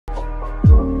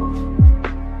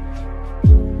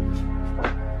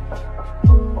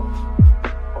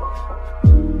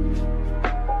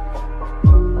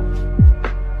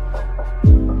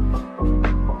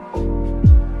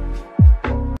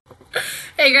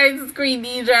Hey guys, it's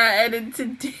Queendija, and in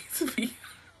today's video,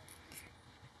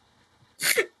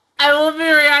 I will be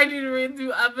reacting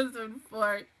to episode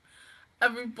 4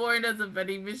 of Reborn as a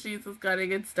vending machine. So it's gonna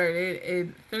get started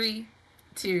in 3,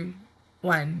 2,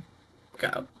 1,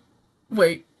 go.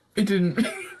 Wait, it didn't.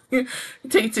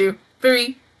 Take 2.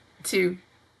 3, 2,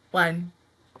 1,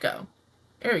 go.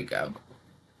 There we go.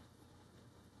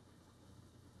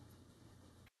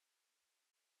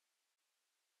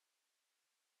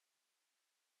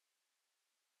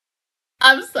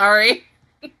 I'm sorry.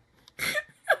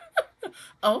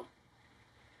 Oh.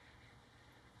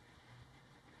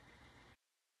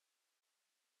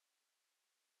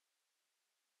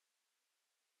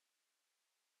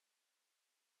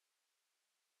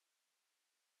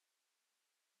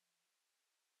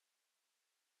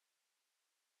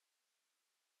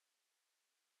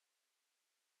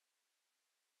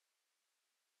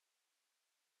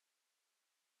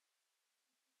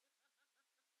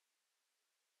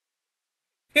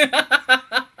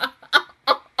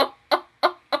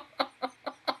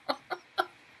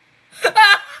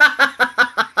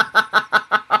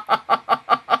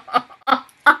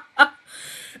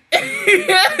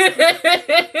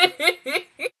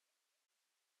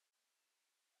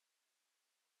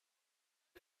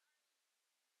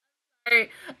 Sorry.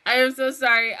 I am so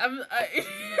sorry.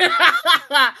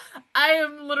 I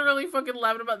am literally fucking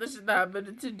laughing about this shit that happened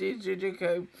in today's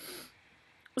JJK.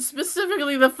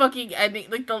 Specifically the fucking ending.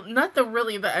 Like the not the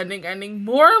really the ending.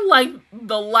 More like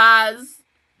the last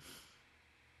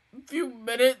few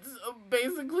minutes of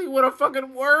basically what a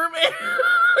fucking worm is.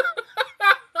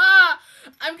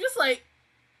 I'm just like,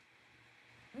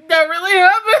 that really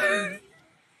happened.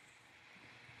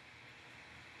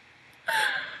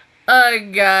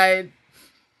 Oh god.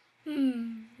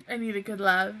 I need a good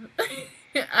laugh.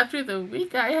 After the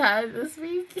week I had this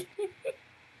week.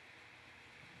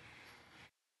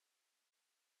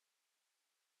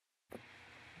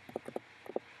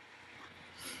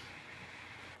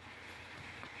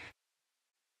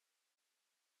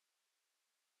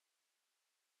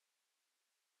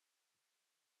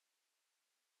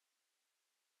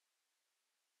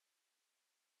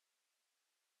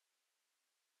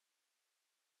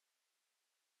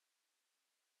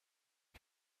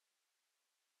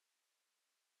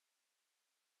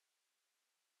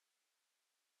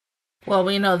 Well,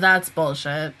 we know that's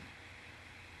bullshit.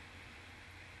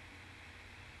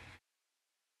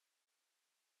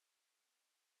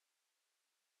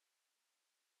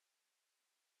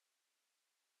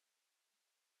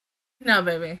 No,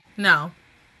 baby. No.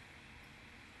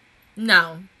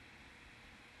 No.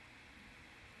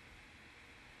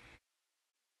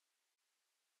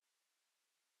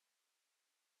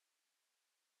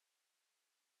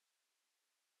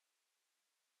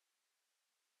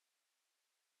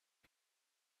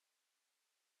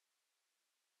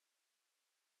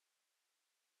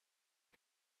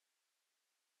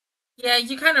 Yeah,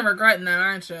 you kind of regretting that,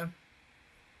 aren't you?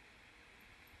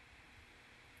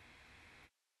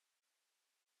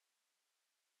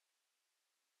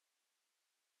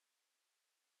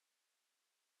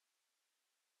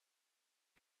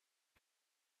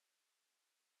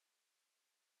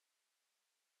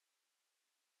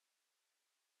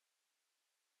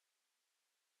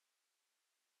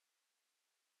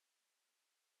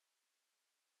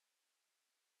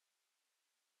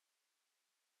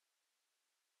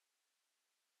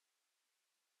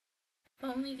 If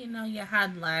only you know you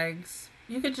had legs.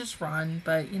 You could just run,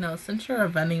 but since you're a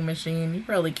vending machine, you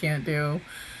really can't do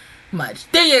much.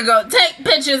 There you go. Take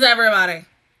pictures, everybody.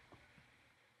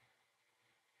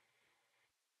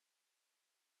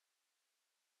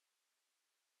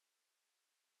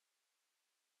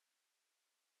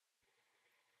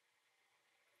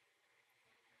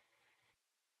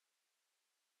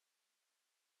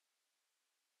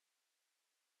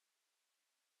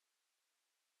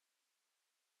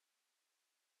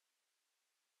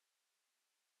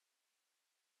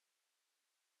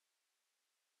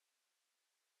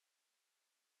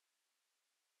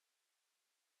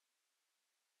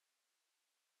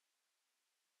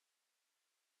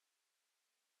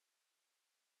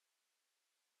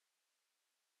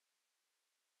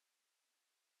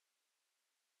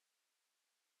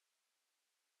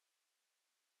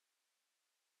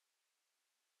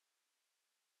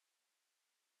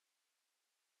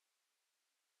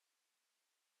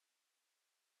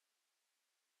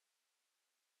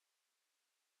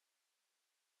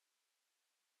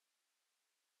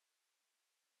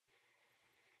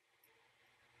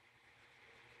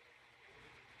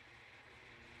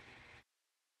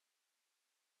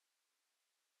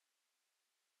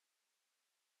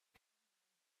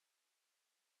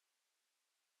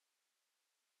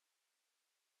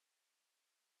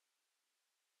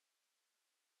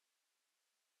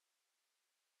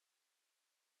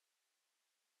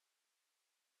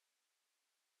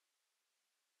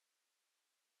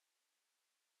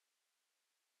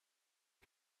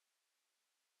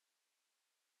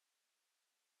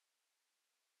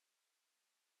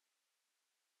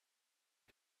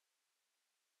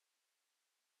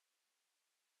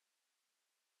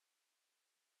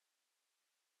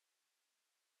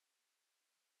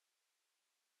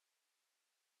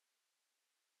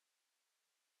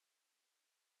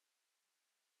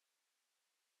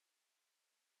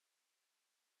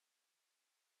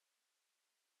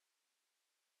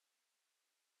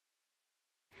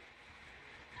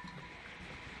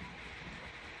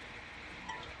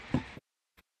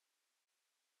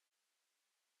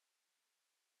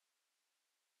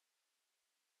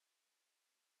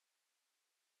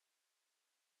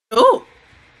 Oh.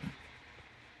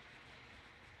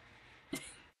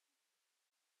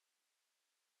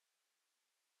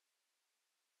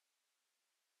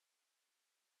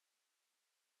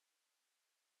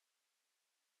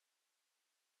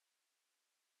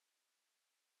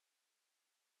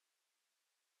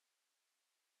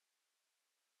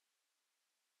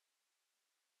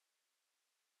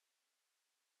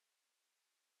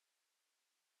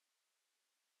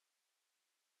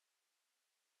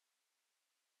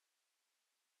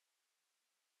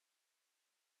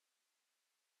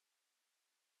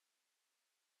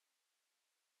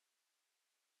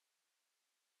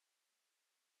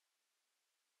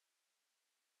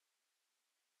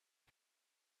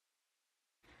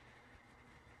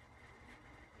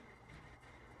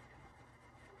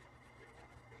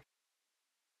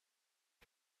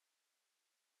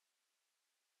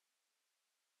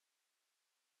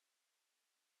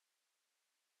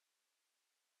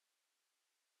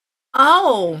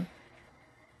 Oh.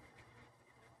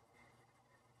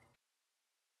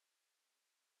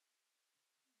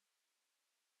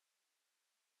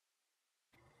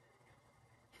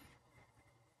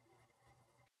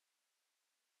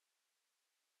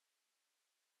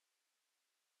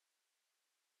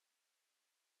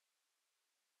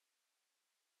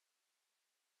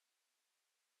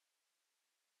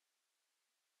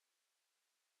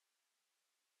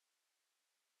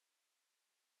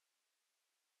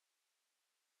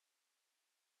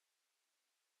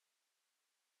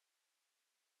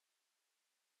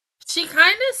 She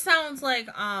kind of sounds like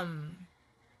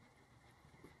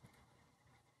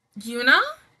Yuna,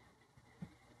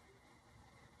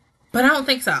 but I don't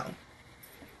think so.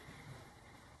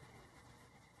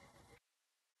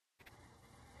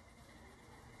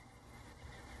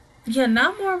 Yeah,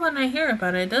 not more when I hear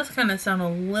about it. It does kind of sound a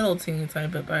little teeny tiny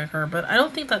bit like her, but I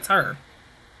don't think that's her.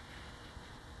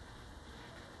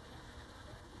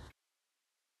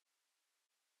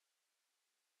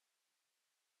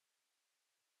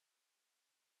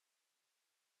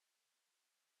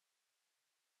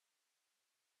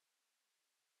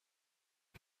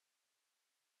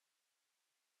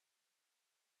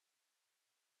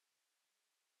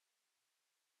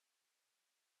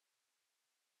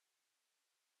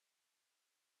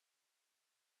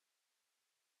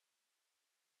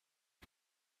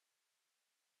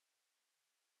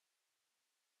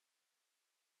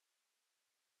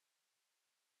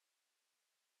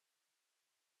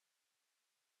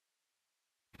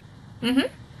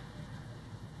 Mm-hmm.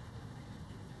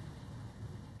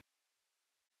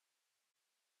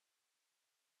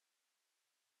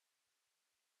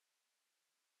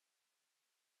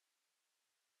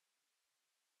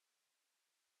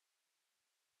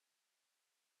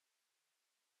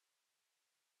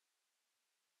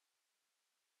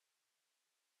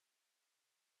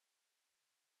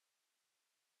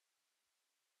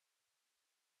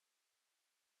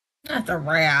 That's a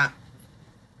rat.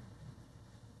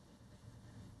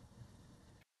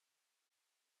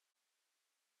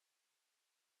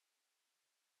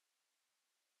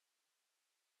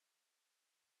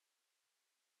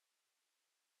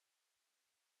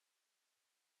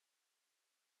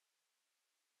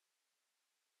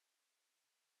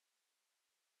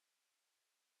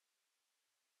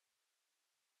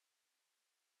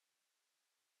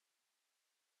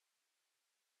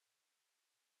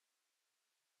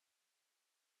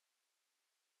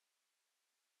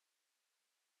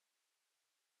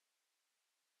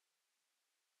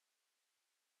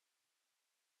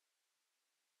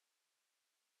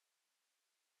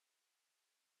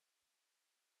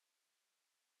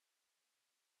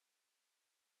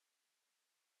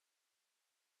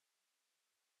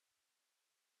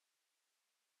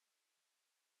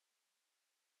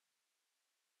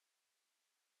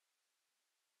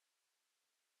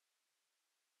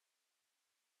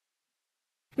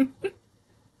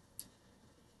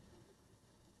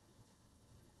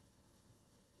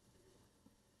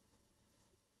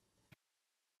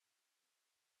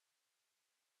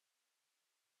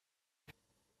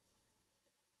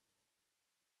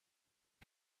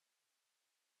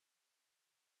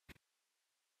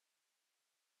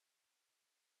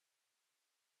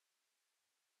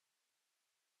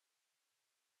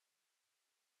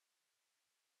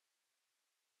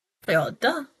 Well,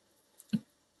 duh.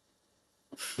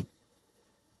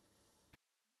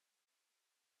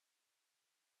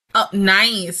 Oh,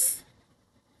 nice.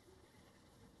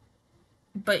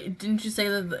 But didn't you say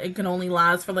that it can only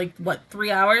last for like what,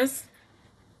 3 hours?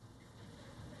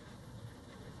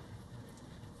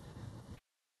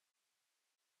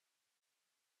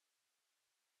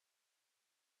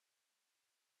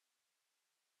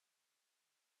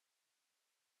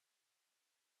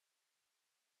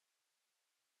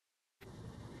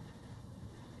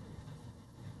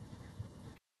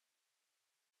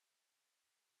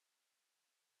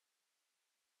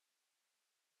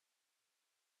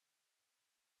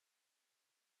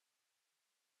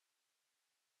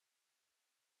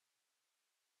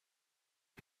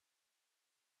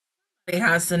 He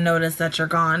has to notice that you're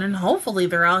gone, and hopefully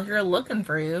they're out here looking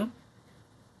for you.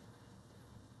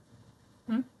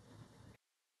 Hmm?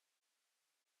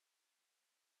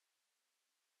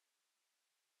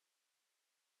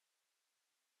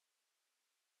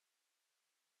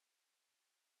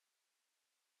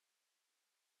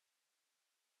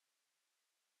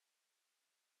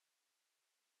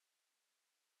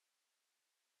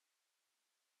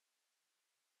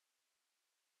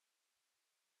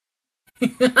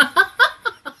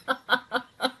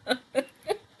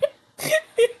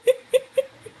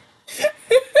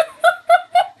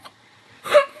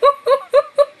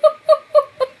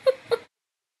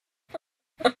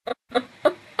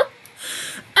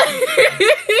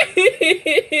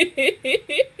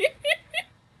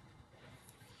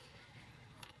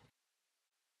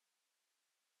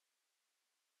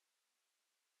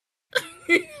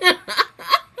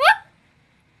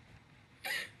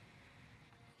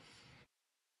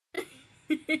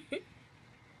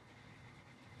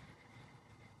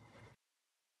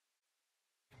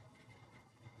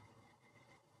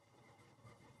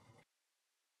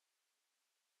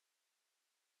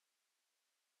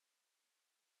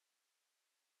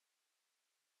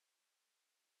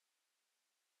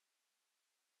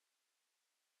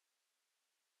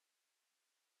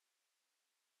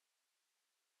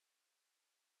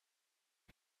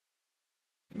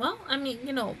 Well, I mean,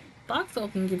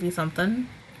 Boxel can give you something.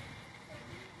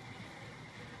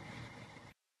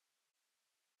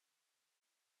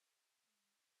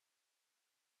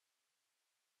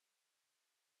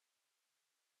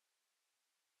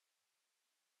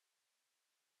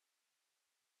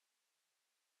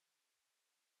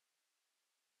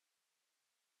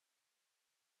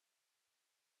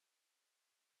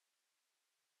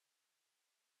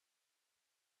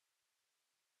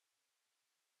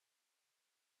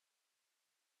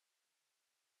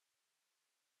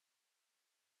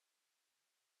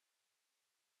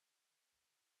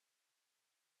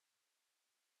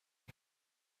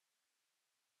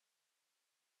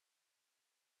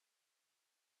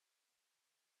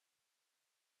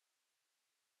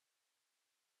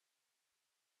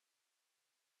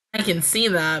 I can see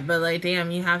that, but like,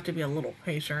 damn, you have to be a little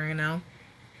patient right now.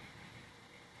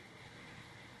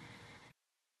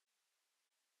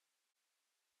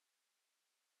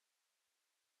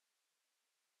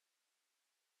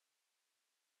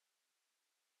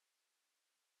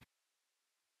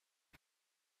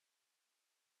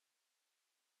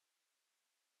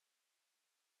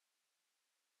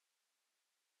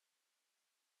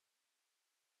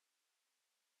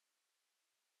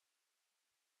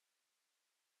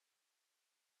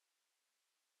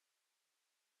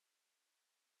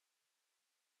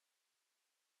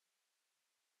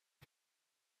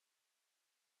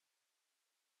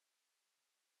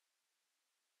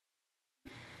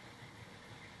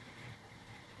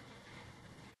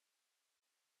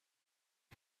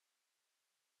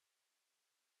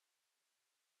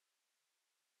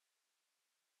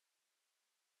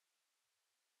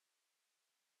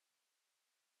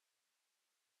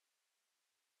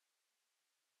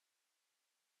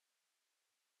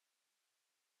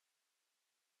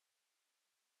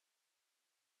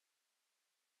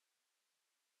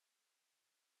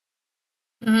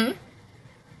 Hmm.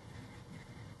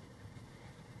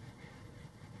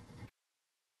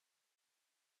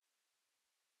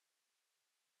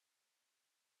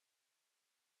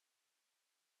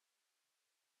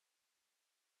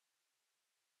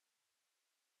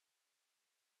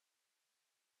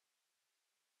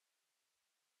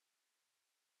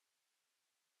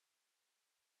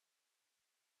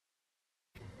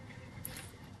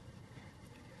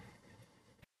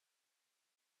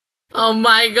 Oh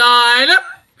my god.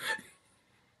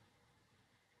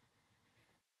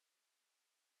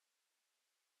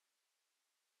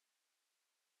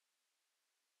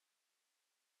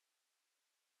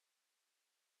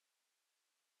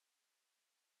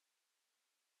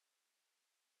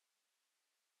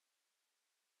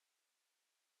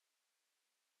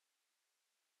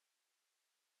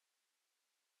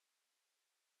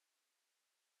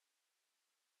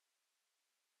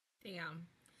 Damn.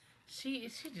 She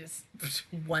just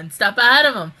one step ahead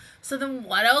of him. So then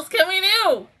what else can we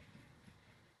do?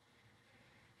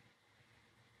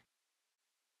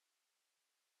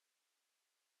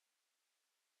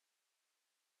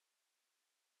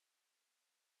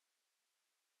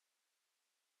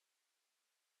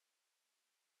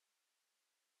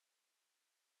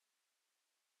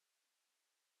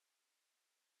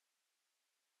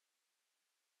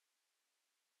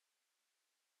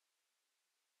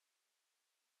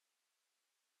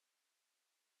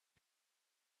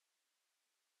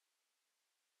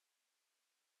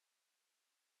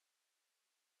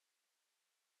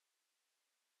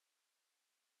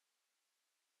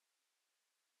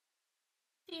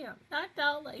 Damn, knocked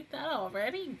out like that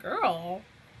already, girl.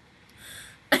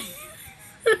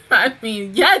 I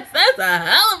mean, yes, that's a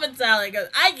hell of a talent because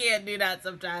I can't do that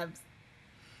sometimes.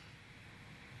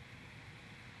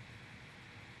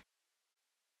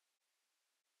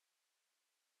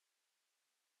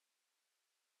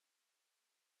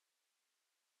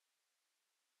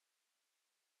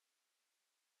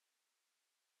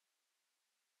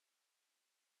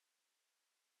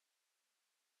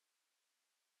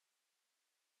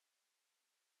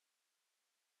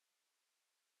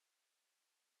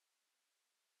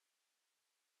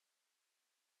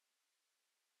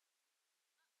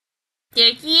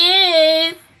 There he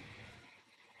is.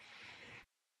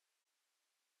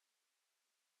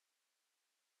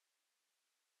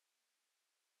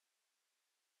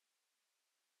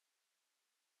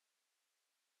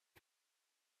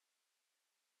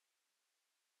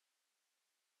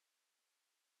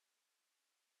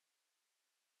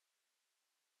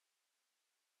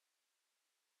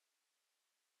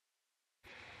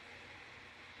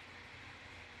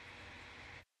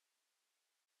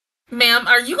 Ma'am,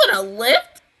 are you gonna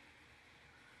lift?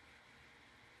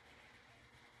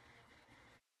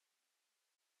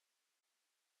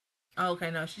 Oh,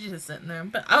 okay, no, she's just sitting there.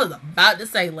 But I was about to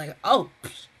say, like, oh,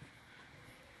 psh.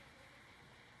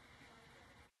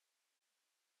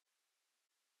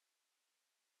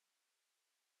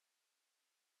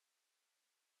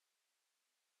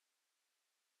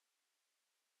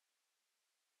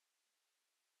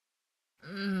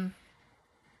 Mm.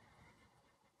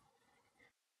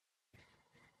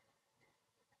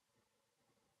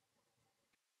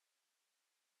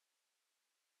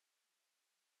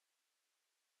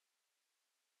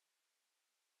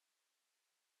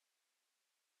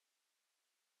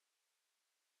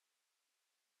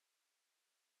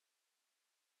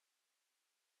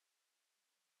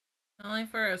 Only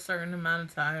for a certain amount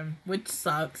of time, which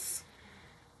sucks.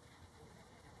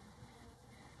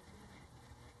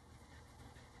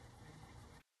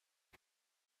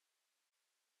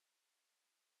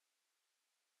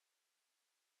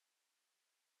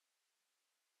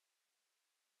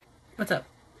 What's up?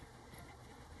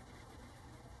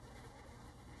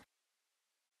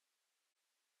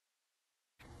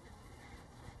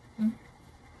 Mm.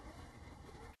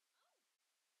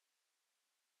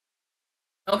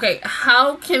 Okay,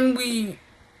 how can we?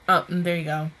 Oh, there you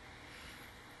go.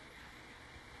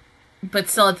 But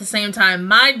still, at the same time,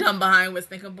 my dumb behind was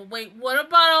thinking, but wait, what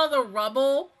about all the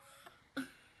rubble?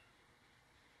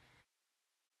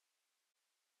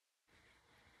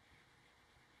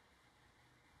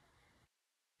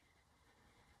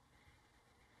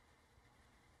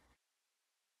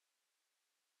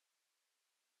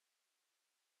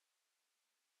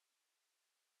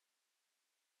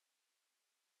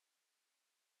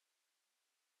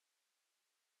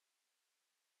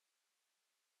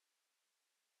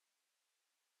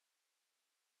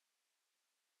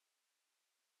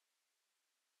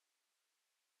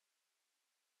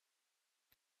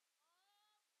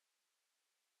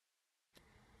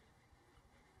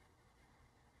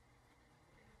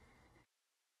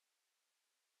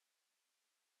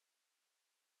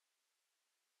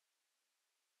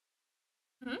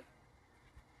 Hmm?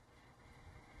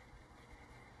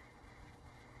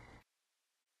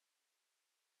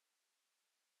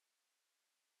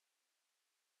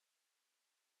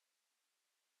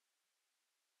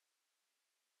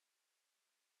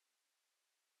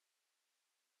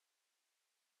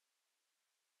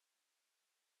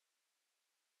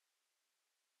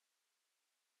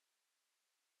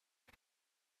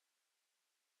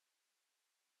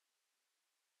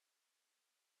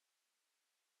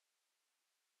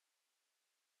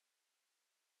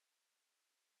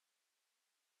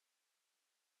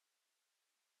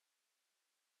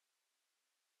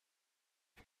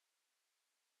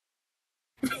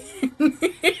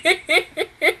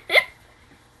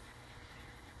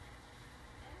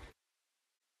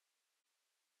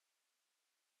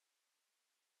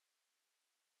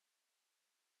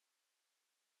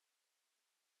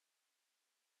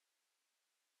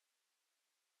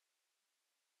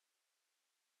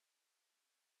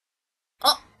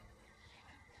 Oh,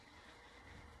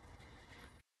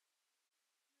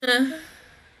 uh,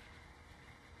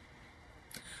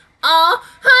 oh,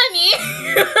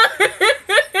 honey.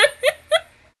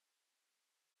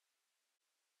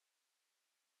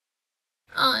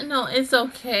 Oh no, it's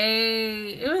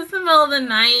okay. It was the middle of the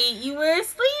night. You were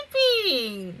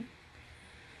sleeping.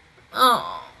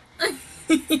 Oh.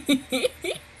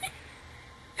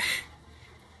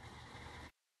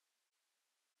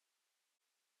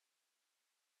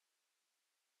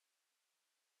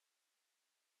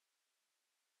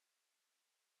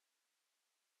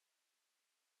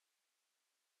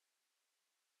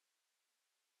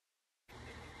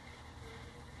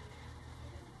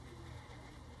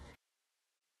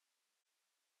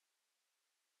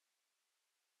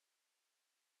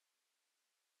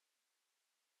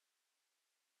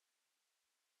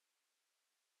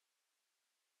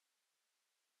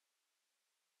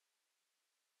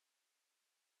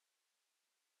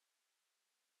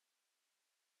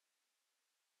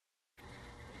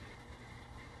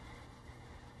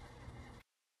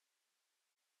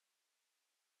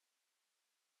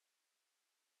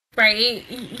 Right?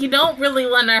 You don't really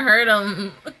want to hurt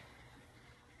him.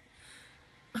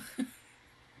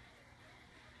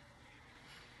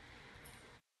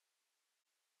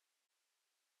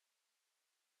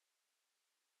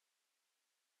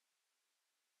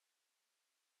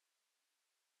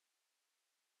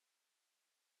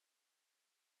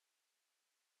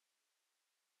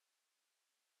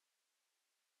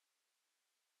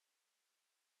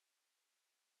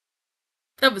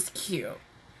 That was cute.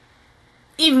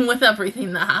 Even with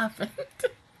everything that happened.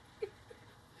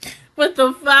 But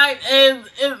the fact is,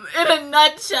 in a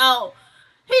nutshell,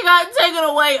 he got taken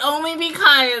away only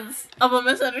because of a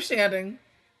misunderstanding.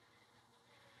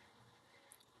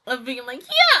 Of being like,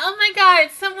 yeah, oh my god,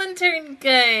 someone turned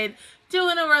good.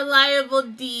 Doing a reliable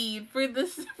deed for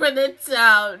this for the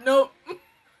town. Nope.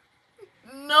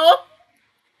 Nope.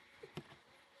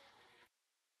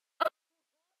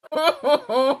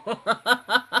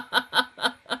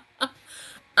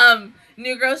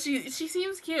 New girl, she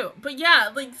seems cute. But yeah,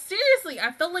 like seriously,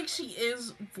 I feel like she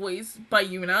is voiced by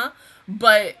Yuna,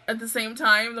 but at the same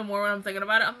time, the more when I'm thinking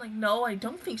about it, I'm like, no, I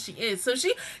don't think she is. So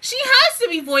she has to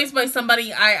be voiced by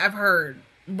somebody I've heard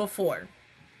before.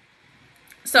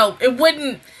 So it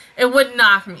wouldn't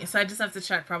knock me. So I just have to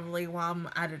check probably while I'm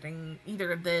editing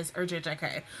either this or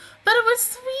JJK. But it was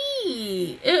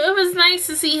sweet. It was nice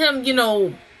to see him,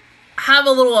 have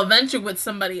a little adventure with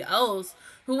somebody else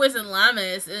who isn't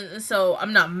Lamis, and so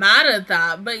I'm not mad at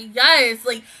that. But guys,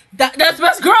 like that's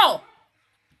best girl.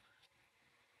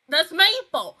 That's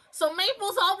Maple. So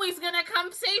Maple's always gonna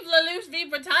come save Lelouch v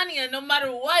Britannia no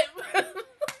matter what.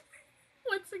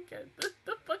 Once again,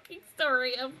 the fucking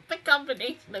story of the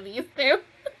combination of these two.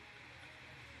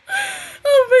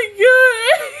 Oh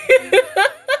my god.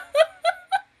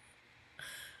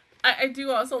 I do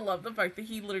also love the fact that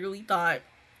he literally thought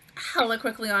hella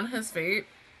quickly on his fate.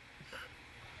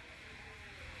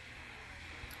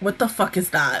 What the fuck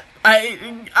is that? I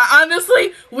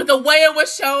honestly, with the way it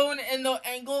was shown and the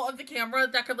angle of the camera,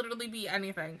 that could literally be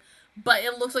anything. But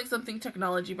it looks like something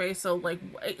technology based, so like,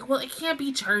 well, it can't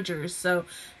be chargers, so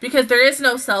because there is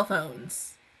no cell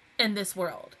phones in this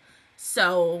world,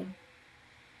 so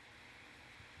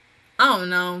I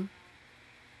don't know.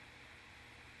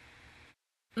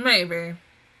 Maybe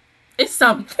it's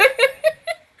something,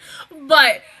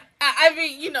 but I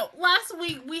mean, last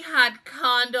week we had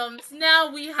condoms.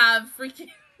 Now we have freaking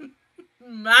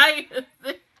my.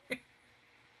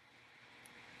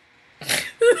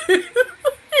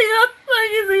 Yeah,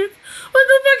 magazines. What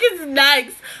the fuck is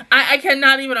next? I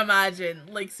cannot even imagine.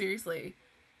 Like seriously,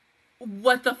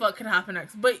 what the fuck could happen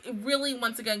next? But really,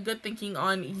 once again, good thinking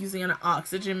on using an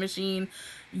oxygen machine.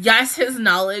 Yes, his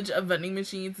knowledge of vending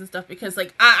machines and stuff, because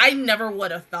like I never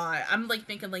would have thought. I'm like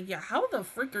thinking like, yeah, how the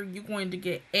frick are you going to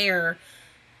get air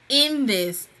in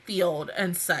this field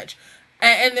and such?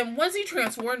 And then once he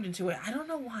transformed into it, I don't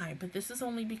know why, but this is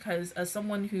only because as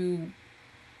someone who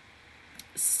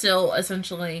still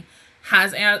essentially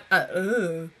has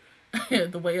the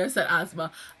way I said asthma,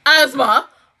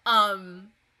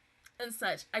 and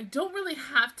such. I don't really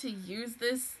have to use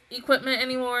this equipment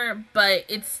anymore, but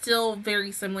it's still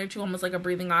very similar to almost like a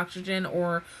breathing oxygen,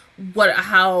 or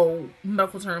how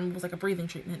medical term was like a breathing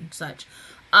treatment and such.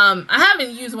 I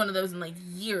haven't used one of those in like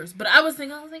years, but I was like,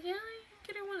 yeah, I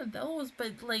can get one of those,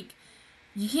 but like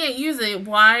you can't use it.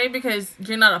 Why? Because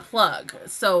you're not a plug.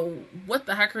 So what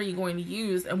the heck are you going to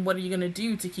use, and what are you going to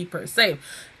do to keep her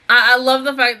safe? I love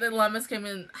the fact that Lemus came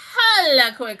in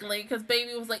hella quickly, because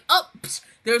baby was like, oh, psh,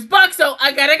 there's Boxo,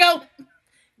 I gotta go.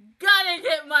 Gotta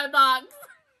get my box.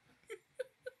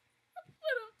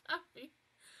 What a happy.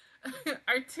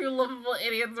 Our two lovable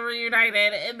idiots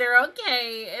reunited, and they're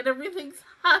okay, and everything's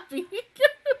happy.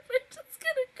 We're just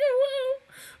gonna go home.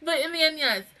 But in the end,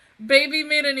 yes, baby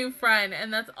made a new friend,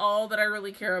 and that's all that I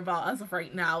really care about as of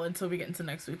right now, until we get into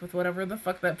next week with whatever the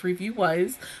fuck that preview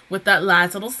was, with that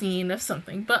last little scene of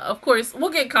something. But of course,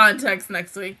 we'll get context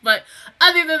next week. But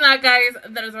other than that, guys,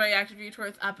 that is my reaction view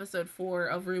towards episode 4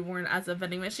 of Reborn as a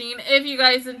vending machine. If you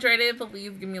guys enjoyed it,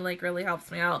 please give me a like, really helps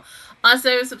me out.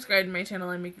 Also, subscribe to my channel.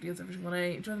 I make videos every single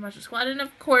day. Join the Master Squad, and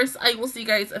of course, I will see you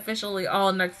guys officially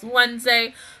all next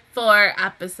Wednesday for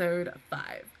episode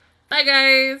 5. Bye,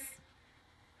 guys!